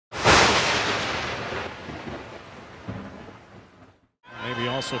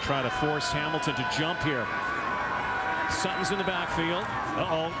also try to force Hamilton to jump here. Sutton's in the backfield.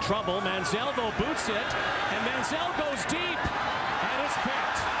 Uh-oh, trouble. Manziel, though, boots it. And Manziel goes deep. And it's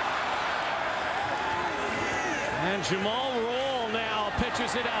picked. And Jamal Roll now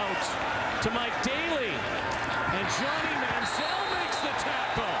pitches it out to Mike Daly. And Johnny Manziel makes the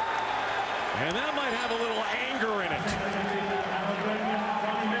tackle. And that might have a little anger in it.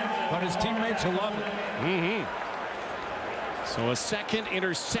 But his teammates will love it. So a second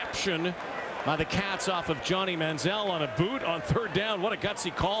interception by the Cats off of Johnny Manziel on a boot on third down. What a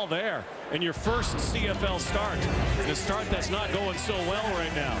gutsy call there. And your first CFL start. The start that's not going so well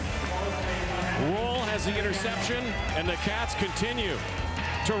right now. Roll has the interception, and the Cats continue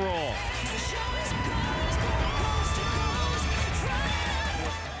to roll.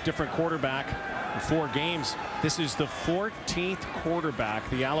 Different quarterback in 4 games. This is the 14th quarterback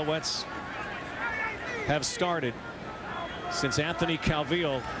the Alouettes have started since Anthony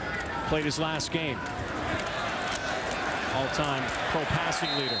Calvillo played his last game. All-time pro passing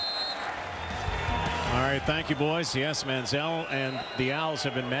leader. All right, thank you, boys. Yes, Manziel and the Owls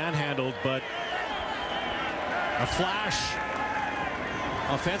have been manhandled, but a flash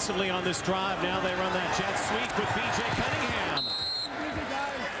offensively on this drive. Now they run that jet sweep with B.J. Cunningham.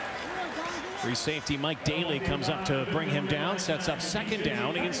 Free safety Mike Daly comes up to bring him down, sets up second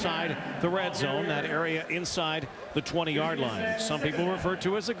down inside the red zone, that area inside the 20-yard line. Some people refer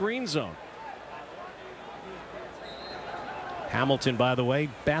to as a green zone. Hamilton, by the way,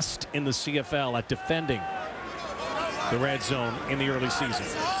 best in the CFL at defending the red zone in the early season.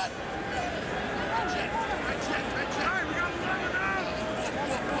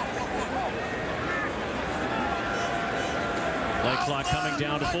 Play clock coming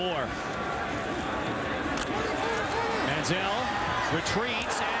down to 4. Manziel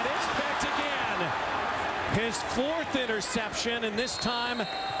retreats, and it's picked again. His 4th interception, and this time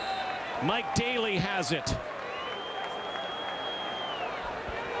Mike Daly has it.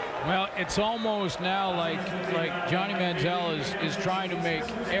 Well, it's almost now like Johnny Manziel is trying to make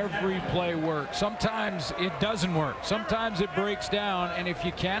every play work. Sometimes it doesn't work. Sometimes it breaks down, and if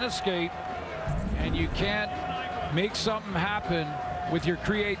you can't escape and you can't make something happen with your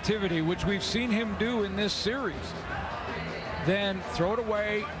creativity, which we've seen him do in this series, then throw it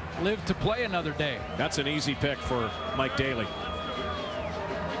away, live to play another day. That's an easy pick for Mike Daly.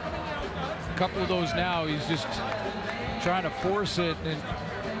 A couple of those now, he's just trying to force it, and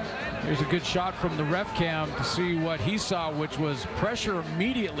here's a good shot from the ref cam to see what he saw, which was pressure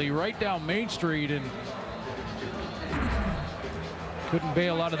immediately right down Main Street, and couldn't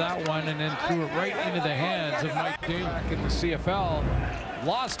bail out of that one, and then threw it right into the hands of Mike Daly. Back in the CFL,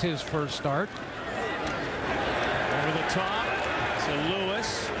 lost his first start. Over the top to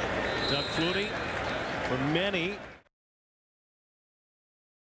Lewis. Doug Flutie, for many